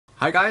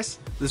Hi guys,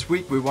 this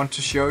week we want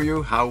to show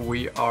you how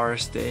we are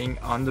staying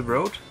on the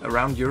road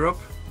around Europe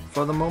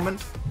for the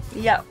moment.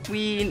 Yeah,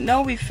 we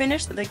know we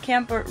finished the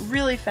camper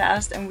really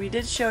fast and we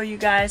did show you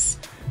guys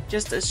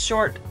just a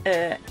short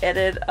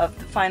edit of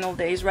the final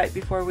days right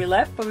before we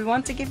left, but we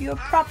want to give you a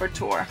proper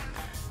tour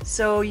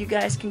so you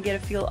guys can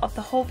get a feel of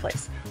the whole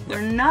place.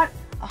 We're not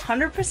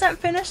 100%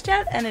 finished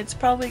yet and it's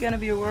probably going to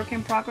be a work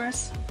in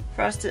progress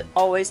for us to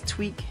always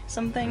tweak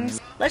some things.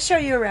 Let's show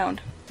you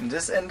around. In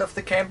this end of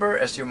the camper,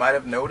 as you might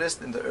have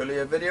noticed in the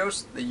earlier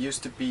videos, there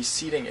used to be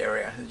seating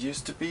area. There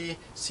used to be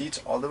seats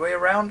all the way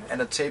around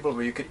and a table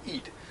where you could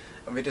eat.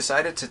 And we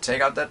decided to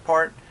take out that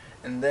part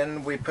and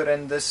then we put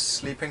in this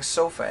sleeping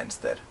sofa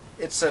instead.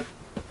 It's a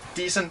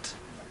decent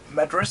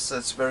mattress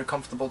that's very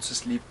comfortable to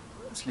sleep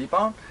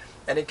on,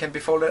 and it can be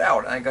folded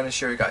out. I'm gonna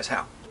show you guys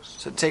how.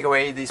 So take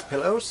away these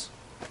pillows.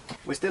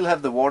 We still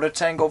have the water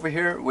tank over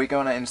here. We're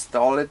gonna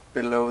install it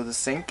below the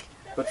sink,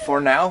 but for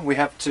now we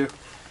have to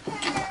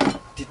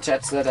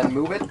detach that and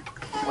move it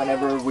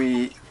whenever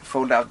we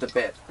fold out the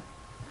bed.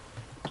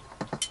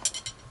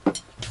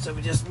 So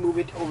we just move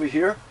it over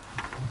here.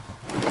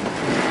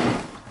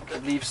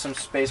 That leaves some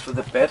space for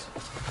the bed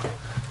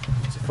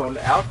to fold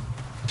it out.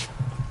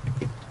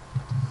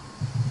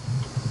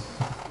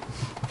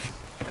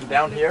 And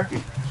down here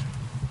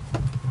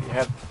we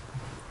have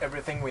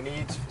everything we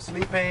need for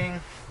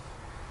sleeping.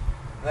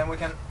 And then we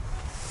can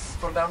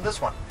fold down this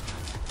one.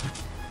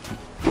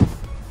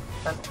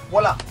 And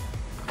voila!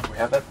 We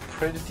have a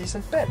pretty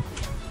decent bed.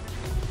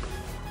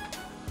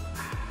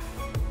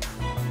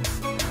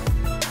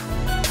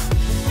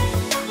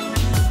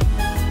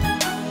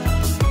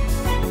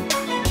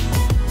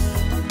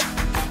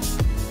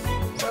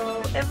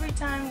 So every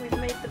time we've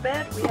made the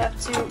bed, we have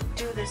to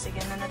do this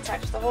again and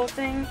attach the whole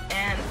thing,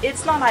 and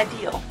it's not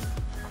ideal,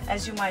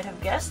 as you might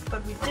have guessed,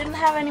 but we didn't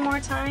have any more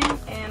time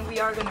and we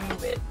are gonna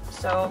move it.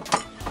 So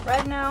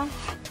right now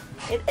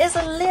it is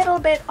a little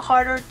bit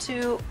harder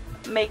to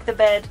make the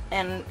bed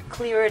and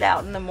clear it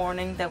out in the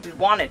morning than we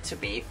want it to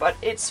be, but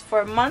it's for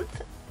a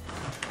month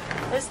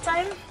this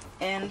time,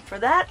 and for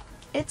that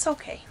it's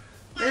okay.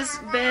 This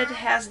bed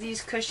has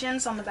these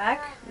cushions on the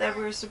back that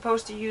we're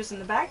supposed to use in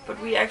the back,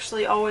 but we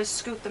actually always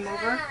scoot them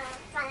over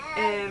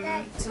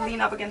to lean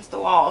up against the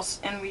walls,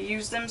 and we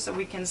use them so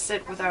we can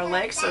sit with our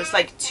legs, so it's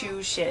like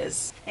two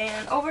shiz.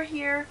 And over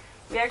here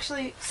we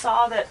actually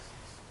saw that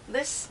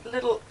this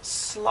little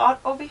slot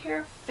over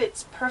here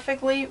fits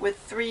perfectly with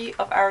 3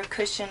 of our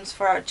cushions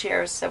for our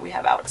chairs that we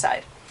have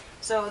outside.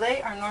 So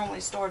they are normally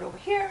stored over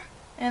here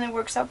and it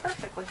works out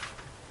perfectly.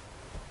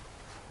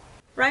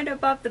 Right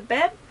above the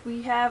bed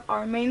we have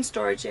our main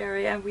storage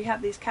area. We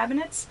have these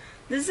cabinets.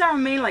 This is our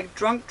main like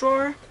trunk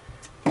drawer.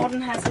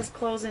 Olsen has his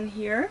clothes in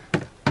here.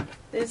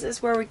 This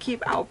is where we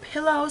keep our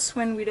pillows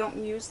when we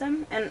don't use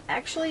them, and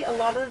actually a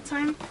lot of the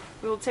time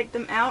we will take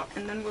them out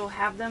and then we'll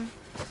have them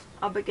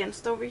up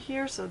against over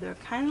here, so they're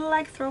kind of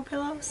like throw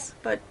pillows,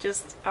 but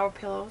just our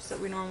pillows that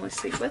we normally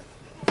sleep with.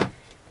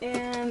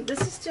 And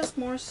this is just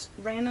more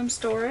random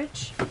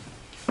storage.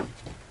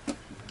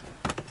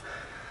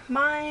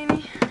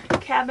 My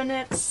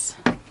cabinets.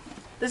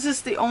 This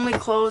is the only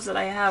clothes that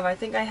I have. I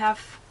think I have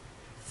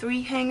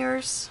 3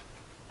 hangers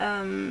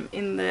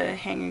in the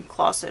hanging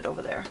closet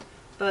over there,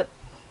 but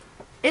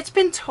it's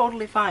been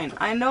totally fine.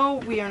 I know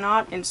we are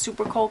not in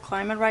super cold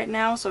climate right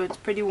now, so it's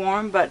pretty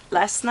warm, but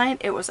last night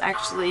it was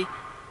actually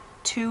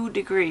 2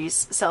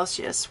 degrees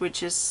Celsius,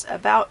 which is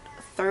about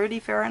 30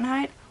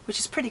 Fahrenheit, which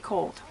is pretty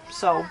cold.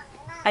 So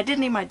I did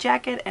need my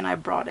jacket and I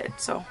brought it,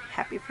 so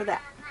happy for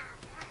that.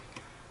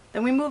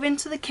 Then we move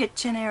into the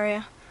kitchen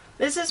area.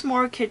 This is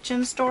more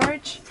kitchen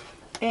storage,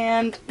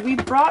 and we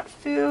brought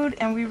food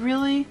and we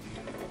really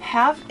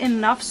have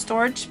enough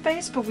storage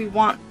space, but we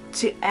want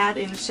to add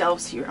in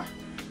shelves here,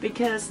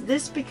 because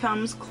this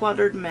becomes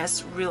cluttered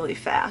mess really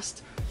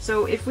fast.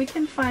 So if we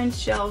can find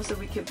shelves that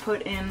we can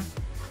put in,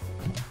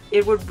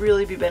 it would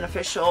really be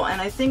beneficial,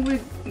 and I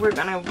think we're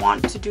gonna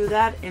want to do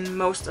that in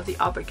most of the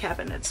upper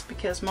cabinets,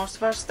 because most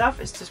of our stuff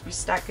is just we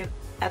stack it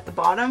at the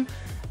bottom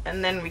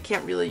and then we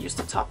can't really use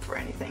the top for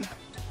anything.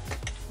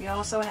 We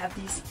also have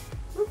these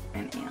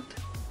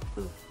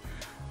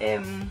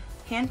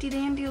handy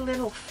dandy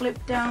little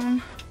flip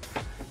down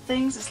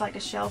things. It's like a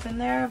shelf in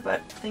there,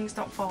 but things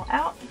don't fall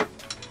out.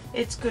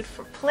 It's good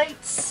for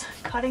plates,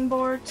 cutting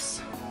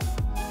boards.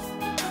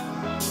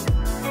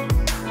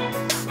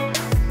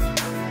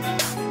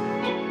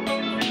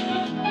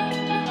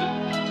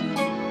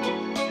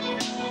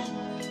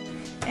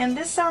 And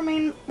this is our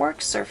main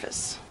work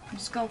surface. I'm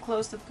just gonna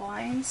close the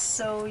blinds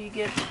so you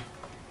get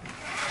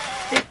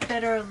a bit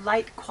better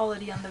light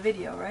quality on the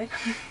video, right?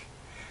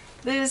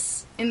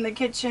 This in the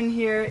kitchen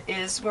here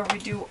is where we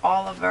do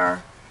all of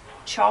our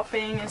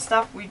chopping and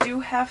stuff. We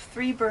do have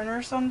 3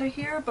 burners under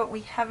here, but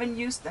we haven't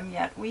used them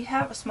yet. We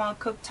have a small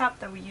cooktop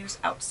that we use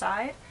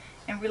outside,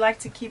 and we like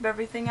to keep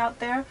everything out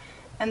there,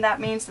 and that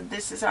means that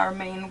this is our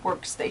main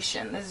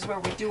workstation. This is where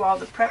we do all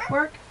the prep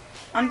work.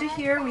 Under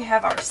here we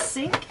have our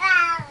sink.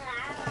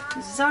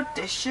 This is our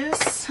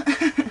dishes.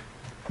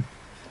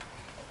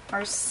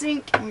 Our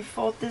sink, and we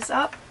fold this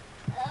up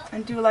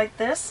and do like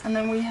this, and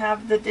then we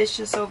have the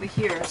dishes over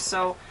here.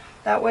 So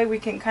that way we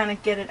can kind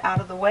of get it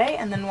out of the way,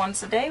 and then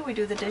once a day we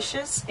do the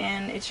dishes,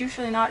 and it's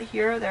usually not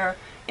here. They're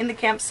in the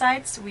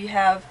campsites. We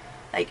have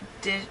like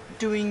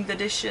doing the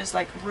dishes,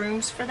 like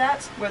rooms for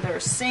that, where there are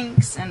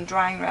sinks and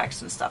drying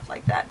racks and stuff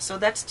like that. So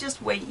that's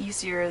just way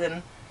easier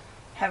than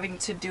having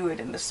to do it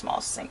in the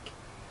small sink.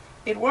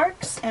 It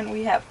works, and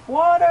we have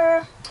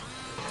water.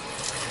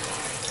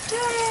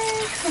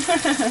 Yay!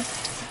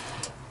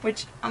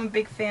 Which I'm a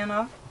big fan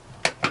of.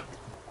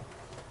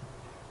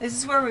 This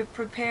is where we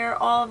prepare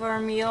all of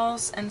our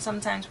meals, and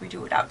sometimes we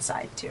do it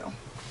outside too.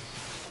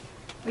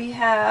 We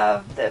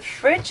have the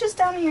fridge is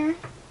down here.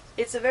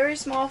 It's a very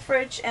small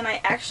fridge, and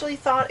I actually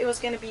thought it was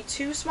going to be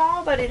too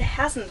small, but it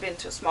hasn't been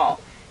too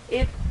small.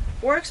 It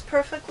works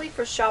perfectly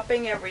for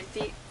shopping every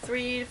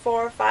 3,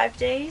 4, 5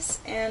 days,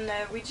 and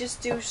we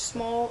just do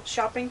small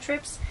shopping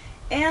trips.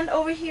 And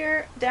over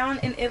here down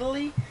in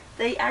Italy,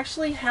 they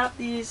actually have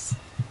these,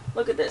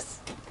 look at this,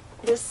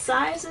 the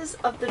sizes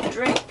of the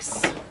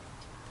drinks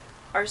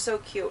are so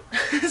cute.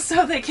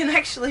 So they can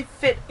actually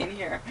fit in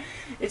here.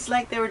 It's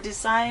like they were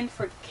designed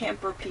for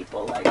camper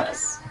people like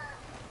us.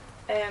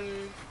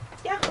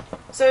 Yeah,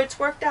 so it's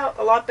worked out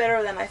a lot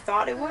better than I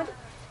thought it would.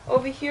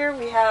 Over here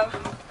we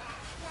have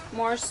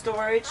more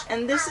storage,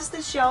 and this is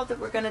the shelf that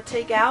we're going to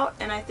take out,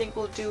 and I think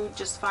we'll do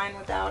just fine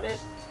without it,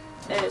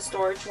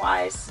 storage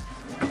wise.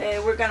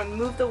 We're going to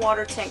move the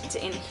water tank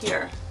to in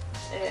here,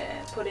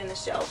 put in the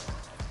shelf.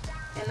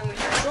 And then we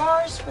have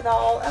drawers with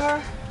all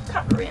our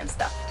cutlery and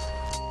stuff.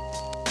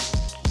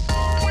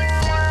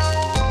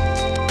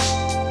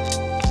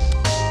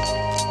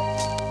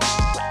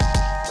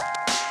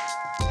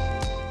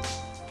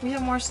 We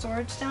have more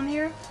storage down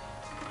here,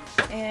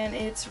 and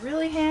it's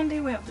really handy.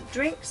 We have the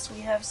drinks,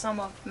 we have some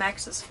of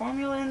Max's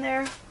formula in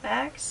there,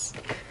 bags,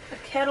 a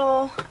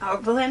kettle, our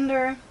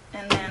blender,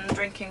 and then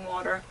drinking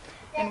water.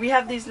 And we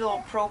have these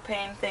little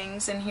propane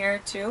things in here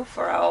too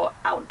for our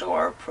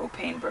outdoor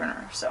propane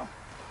burner. So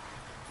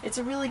it's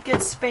a really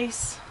good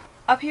space.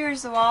 Up here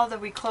is the wall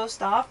that we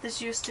closed off.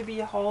 This used to be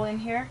a hole in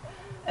here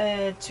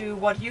to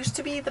what used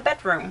to be the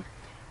bedroom.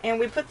 And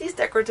we put these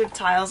decorative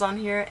tiles on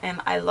here,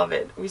 and I love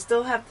it. We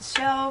still have the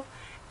shelf,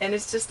 and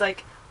it's just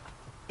like,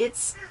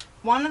 it's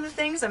one of the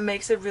things that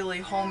makes it really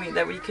homey,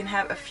 that we can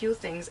have a few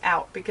things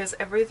out, because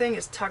everything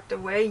is tucked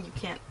away. You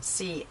can't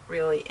see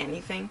really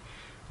anything.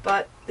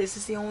 But this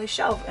is the only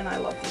shelf, and I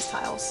love these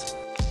tiles.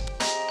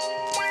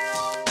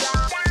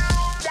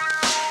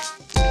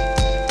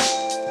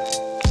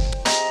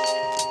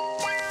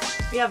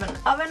 We have an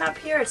oven up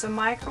here. It's a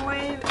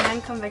microwave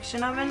and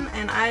convection oven,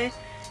 and I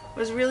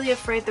was really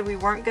afraid that we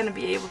weren't going to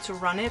be able to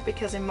run it,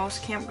 because in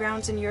most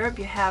campgrounds in Europe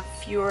you have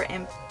fewer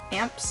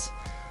amps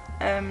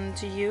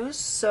to use.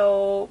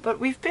 So, but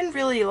we've been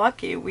really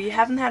lucky. We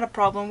haven't had a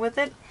problem with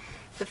it.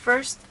 The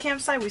first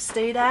campsite we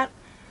stayed at,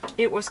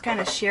 it was kind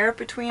of shared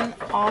between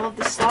all of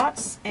the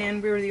slots,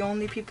 and we were the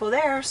only people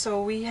there, so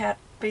we had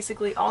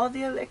basically all of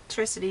the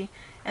electricity.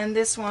 And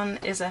this one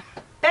is a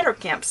better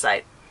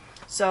campsite,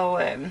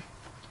 so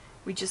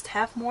we just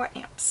have more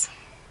amps.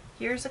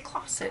 Here's a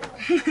closet.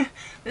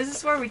 This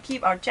is where we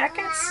keep our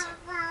jackets,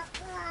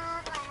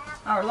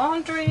 our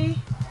laundry,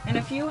 and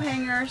a few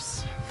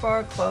hangers for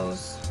our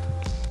clothes.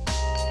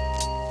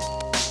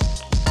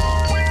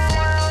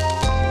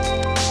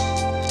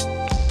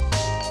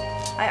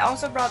 I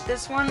also brought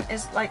this one,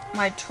 is like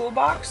my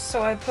toolbox,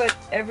 so I put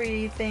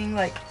everything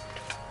like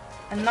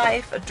a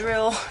knife, a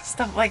drill,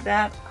 stuff like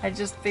that. I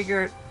just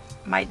figured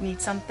might need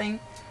something.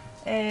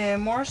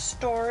 More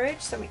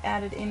storage that we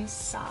added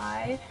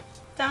inside.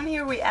 Down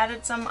here we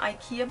added some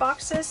IKEA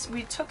boxes.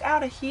 We took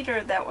out a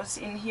heater that was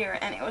in here,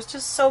 and it was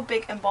just so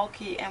big and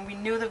bulky, and we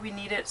knew that we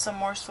needed some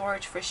more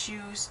storage for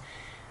shoes.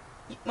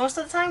 Most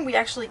of the time we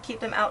actually keep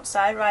them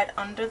outside right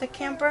under the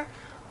camper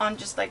on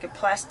just like a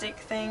plastic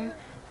thing.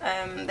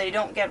 They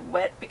don't get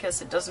wet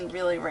because it doesn't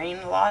really rain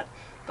a lot.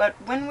 But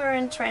when we're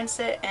in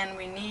transit and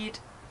we need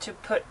to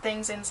put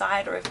things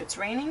inside, or if it's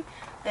raining,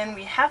 then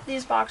we have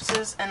these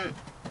boxes, and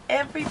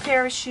every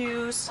pair of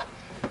shoes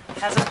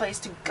has a place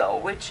to go,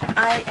 which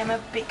I am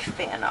a big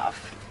fan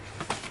of.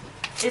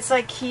 It's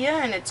IKEA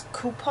and it's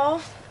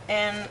Coupol,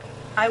 and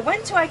I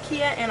went to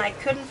IKEA and I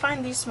couldn't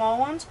find these small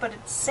ones, but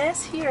it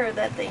says here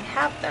that they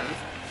have them.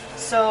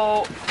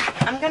 So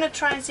I'm gonna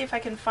try and see if I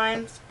can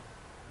find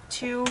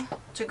two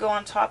to go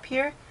on top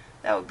here.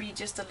 That would be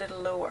just a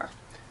little lower.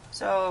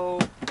 So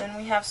then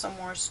we have some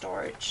more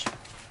storage.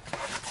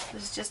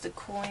 This is just a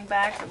cooling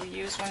bag that we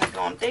use when we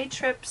go on day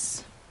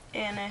trips.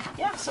 And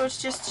yeah, so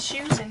it's just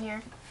shoes in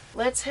here.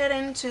 Let's head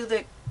into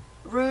the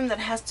room that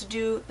has to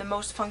do the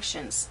most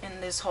functions in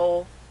this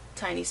whole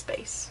tiny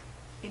space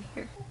in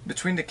here.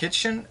 Between the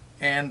kitchen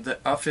and the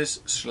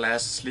office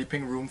slash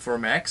sleeping room for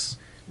Max,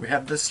 we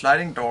have this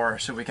sliding door,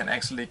 so we can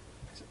actually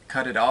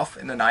cut it off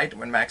in the night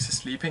when Max is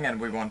sleeping and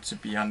we want to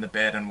be on the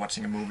bed and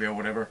watching a movie or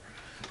whatever.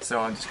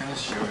 So I'm just gonna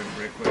show it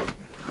real quick.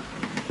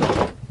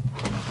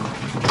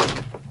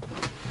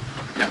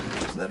 Yeah,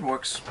 so that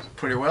works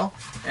pretty well.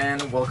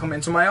 And welcome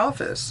into my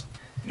office.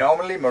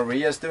 Normally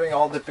Maria's doing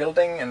all the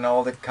building and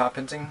all the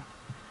carpenting,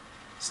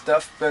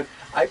 stuff, but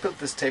I built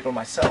this table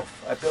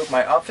myself. I built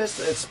my office.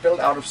 It's built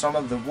out of some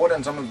of the wood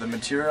and some of the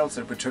materials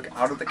that we took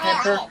out of the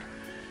camper.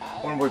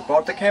 When we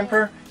bought the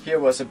camper, here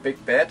was a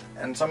big bed,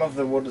 and some of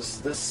the wood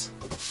is this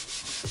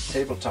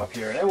tabletop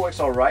here, and it works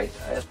all right.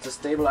 I have to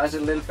stabilize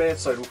it a little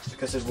bit,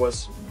 because it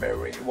was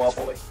very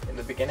wobbly in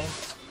the beginning.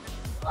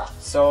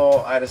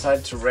 So I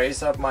decided to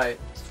raise up my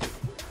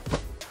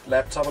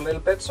laptop a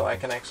little bit so I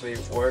can actually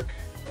work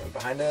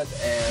behind it,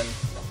 and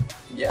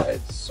yeah,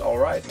 it's all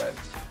right. My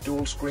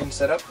dual screen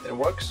setup, it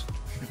works.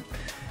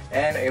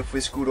 And if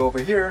we scoot over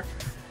here,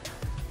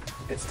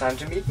 it's time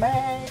to meet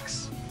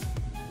Max.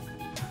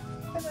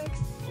 Hi, Max.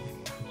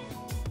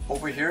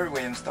 Over here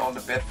we installed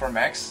a bed for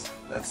Max.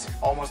 That's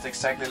almost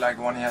exactly like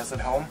the one he has at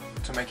home,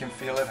 to make him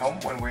feel at home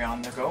when we're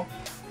on the go.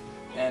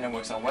 And it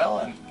works out well.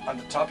 And on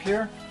the top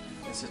here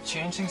is a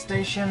changing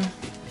station.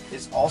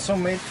 It's also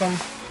made from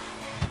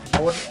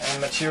wood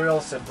and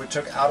materials that we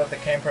took out of the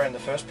camper in the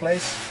first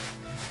place.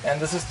 And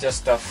this is just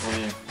stuff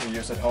we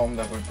use at home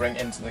that we bring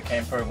into the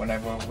camper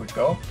whenever we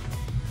go.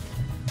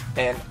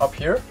 And up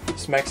here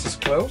is Max's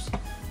clothes.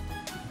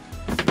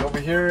 Over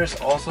here is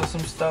also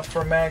some stuff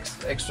for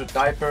Max, extra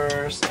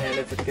diapers, and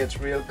if it gets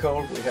real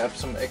cold we have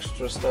some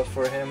extra stuff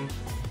for him,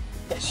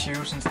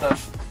 shoes and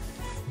stuff.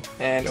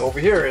 And over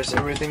here is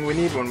everything we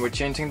need when we're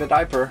changing the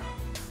diaper.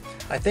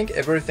 I think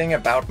everything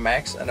about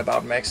Max and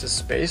about Max's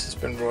space has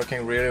been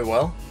working really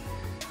well.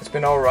 It's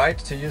been alright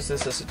to use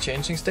this as a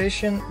changing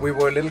station. We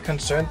were a little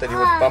concerned that he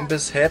would bump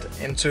his head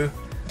into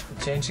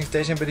the changing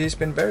station, but he's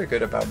been very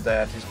good about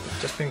that. He's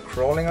just been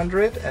crawling under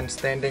it and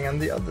standing on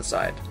the other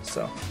side,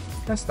 so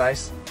that's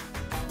nice.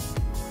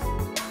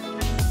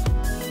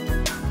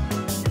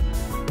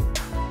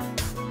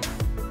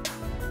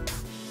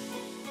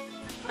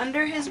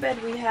 Under his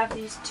bed we have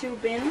these 2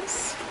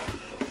 bins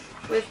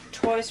with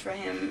toys for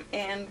him,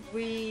 and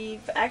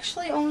we've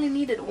actually only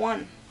needed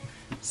 1.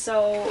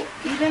 So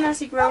even as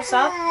he grows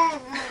up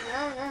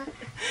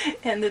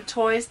and the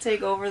toys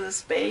take over the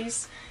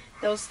space,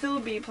 there'll still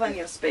be plenty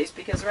of space,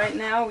 because right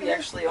now we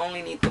actually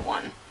only need the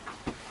 1.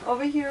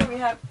 Over here we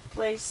have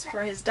place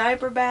for his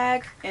diaper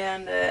bag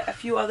and a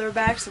few other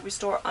bags that we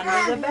store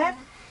under the bed.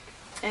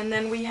 And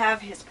then we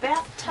have his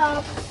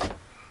bathtub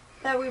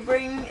that we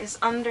bring is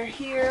under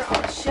here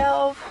on a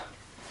shelf.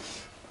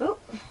 Oh,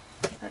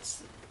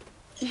 that's,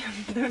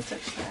 don't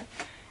touch that.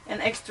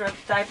 And extra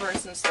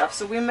diapers and stuff.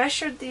 So we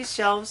measured these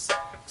shelves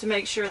to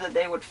make sure that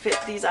they would fit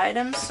these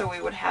items, so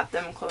we would have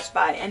them close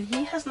by. And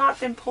he has not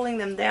been pulling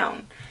them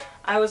down.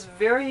 I was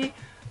very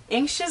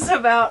anxious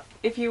about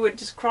if he would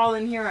just crawl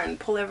in here and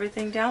pull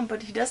everything down,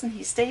 but he doesn't.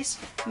 He stays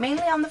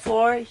mainly on the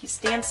floor, he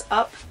stands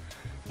up,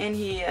 and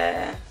he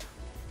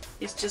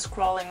is just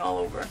crawling all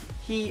over.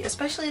 He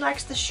especially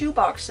likes the shoe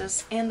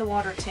boxes and the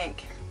water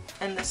tank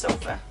and the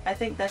sofa. I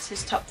think that's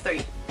his top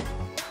 3.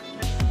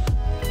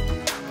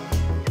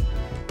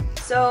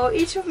 So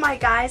each of my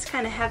guys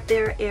kind of have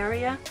their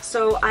area,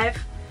 so I've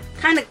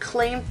kind of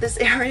claimed this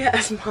area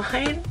as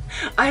mine.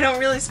 I don't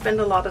really spend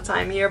a lot of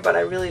time here, but I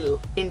really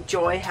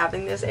enjoy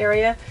having this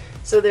area.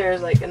 So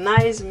there's like a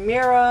nice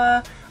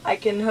mirror. I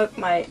can hook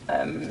my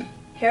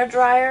hair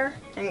dryer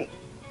and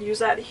use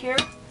that here.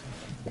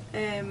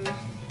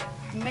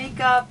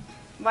 Makeup,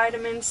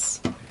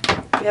 vitamins,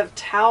 we have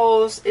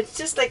towels. It's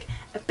just like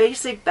a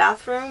basic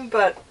bathroom,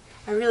 but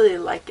I really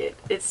like it.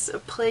 It's a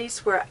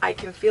place where I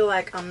can feel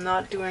like I'm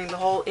not doing the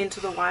whole into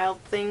the wild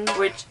thing,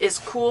 which is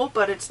cool,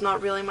 but it's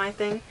not really my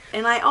thing.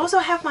 And I also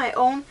have my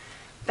own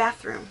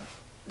bathroom.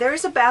 There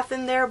is a bath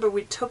in there, but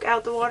we took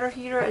out the water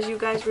heater, as you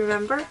guys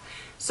remember.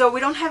 So we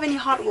don't have any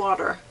hot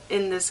water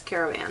in this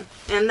caravan,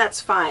 and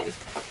that's fine.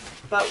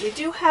 But we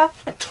do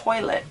have a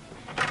toilet.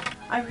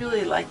 I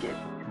really like it.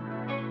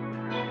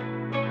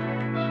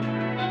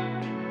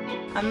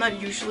 I'm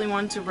not usually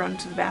one to run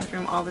to the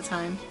bathroom all the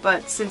time,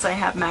 but since I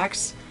have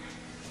Max,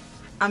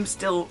 I'm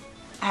still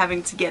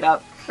having to get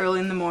up early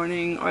in the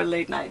morning or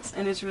late nights,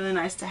 and it's really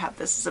nice to have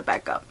this as a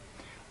backup.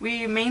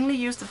 We mainly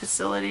use the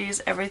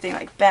facilities, everything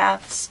like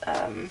baths,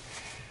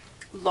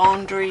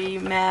 laundry,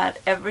 mat,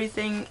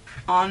 everything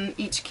on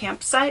each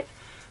campsite,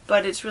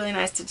 but it's really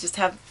nice to just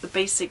have the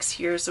basics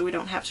here so we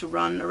don't have to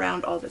run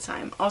around all the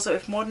time. Also,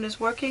 if Morten is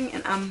working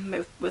and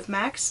I'm with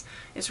Max,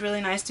 it's really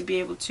nice to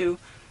be able to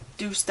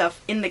do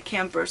stuff in the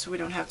camper so we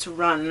don't have to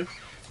run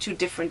to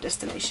different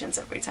destinations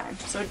every time.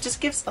 So it just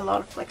gives a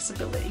lot of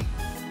flexibility.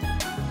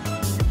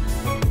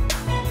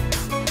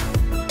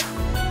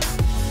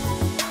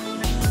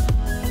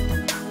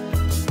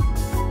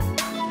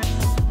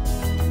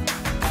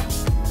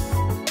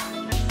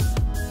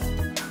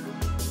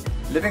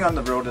 Living on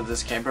the road of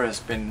this camper has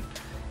been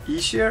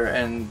easier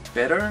and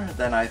better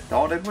than I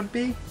thought it would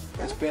be.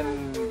 It's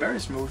been very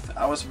smooth.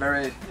 I was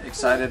very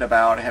excited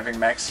about having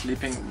Max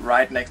sleeping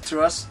right next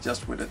to us,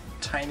 just with a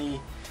tiny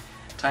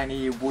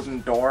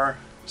wooden door,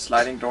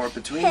 sliding door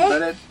between,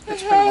 but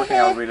it's been working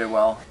out really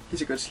well.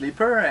 He's a good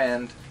sleeper,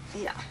 and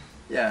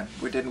yeah,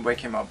 we didn't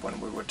wake him up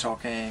when we were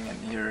talking, and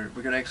here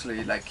we could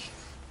actually like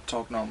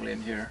talk normally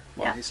in here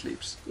while he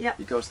sleeps.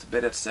 He goes to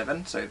bed at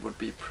 7, so it would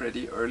be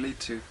pretty early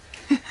to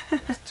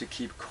to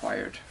keep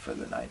quiet for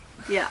the night.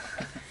 Yeah.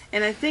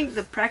 And I think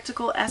the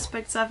practical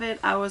aspects of it,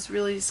 I was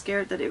really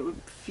scared that it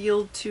would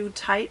feel too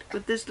tight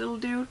with this little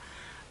dude.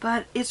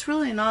 But it's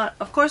really not.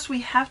 Of course,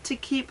 we have to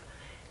keep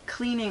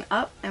cleaning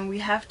up and we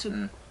have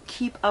to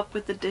keep up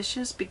with the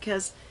dishes,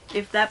 because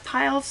if that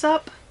piles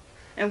up,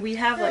 and we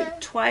have like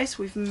twice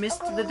we've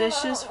missed the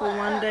dishes for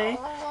one day,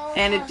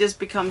 and it just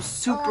becomes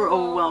super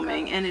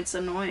overwhelming, and it's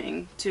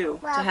annoying too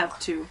to have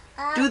to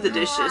do the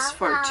dishes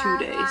for 2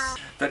 days.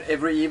 But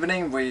every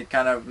evening we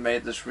kind of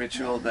made this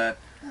ritual that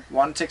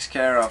one takes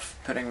care of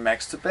putting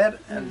Max to bed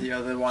and the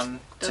other one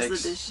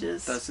does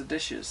the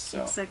dishes.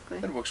 So exactly.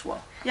 It works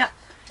well. Yeah.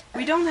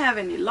 We don't have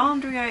any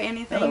laundry or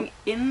anything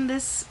in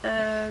this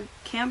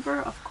camper,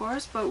 of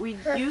course, but we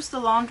use the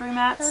laundry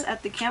mats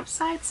at the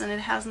campsites and it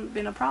hasn't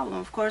been a problem.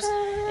 Of course,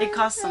 it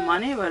costs some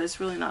money, but it's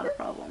really not a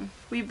problem.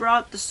 We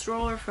brought the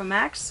stroller for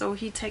Max, so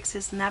he takes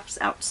his naps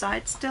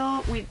outside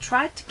still. We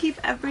tried to keep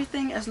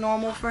everything as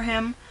normal for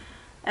him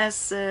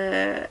as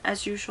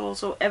usual,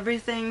 so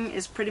everything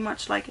is pretty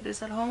much like it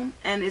is at home,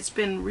 and it's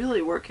been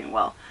really working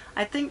well.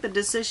 I think the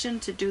decision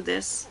to do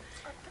this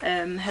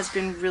has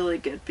been really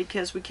good,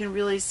 because we can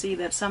really see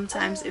that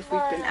sometimes if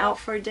we've been out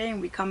for a day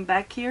and we come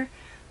back here,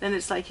 then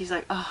it's like he's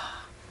like, oh.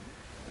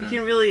 You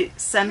can really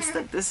sense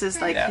that this is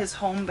like his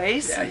home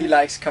base. Yeah, he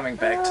likes coming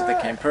back to the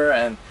camper,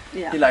 and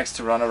he likes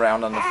to run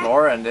around on the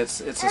floor, and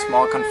it's a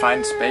small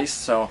confined space,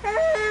 so...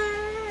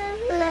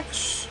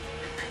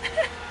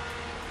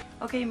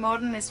 Okay,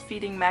 Morten is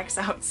feeding Max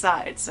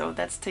outside, so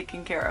that's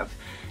taken care of.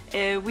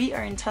 We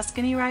are in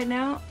Tuscany right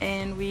now,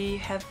 and we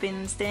have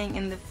been staying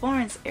in the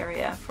Florence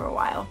area for a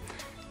while.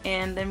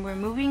 And then we're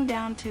moving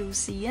down to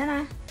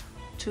Siena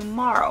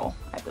tomorrow,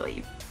 I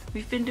believe.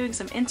 We've been doing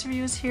some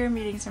interviews here,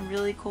 meeting some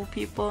really cool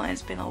people, and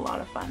it's been a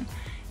lot of fun.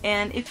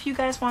 And if you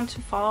guys want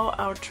to follow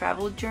our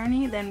travel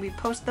journey, then we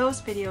post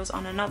those videos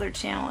on another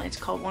channel. It's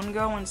called One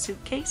Girl, One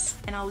Suitcase,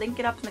 and I'll link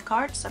it up in the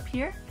cards up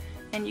here.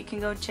 And you can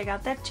go check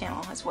out that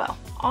channel as well.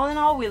 All in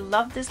all, we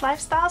love this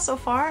lifestyle so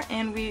far,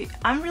 and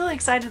I'm really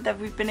excited that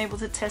we've been able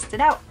to test it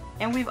out.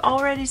 And we've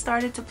already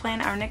started to plan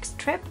our next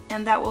trip,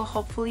 and that will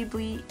hopefully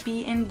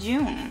be in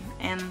June.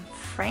 And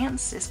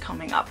France is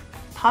coming up.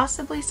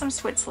 Possibly some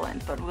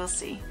Switzerland, but we'll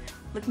see.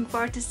 Looking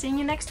forward to seeing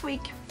you next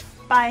week.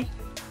 Bye!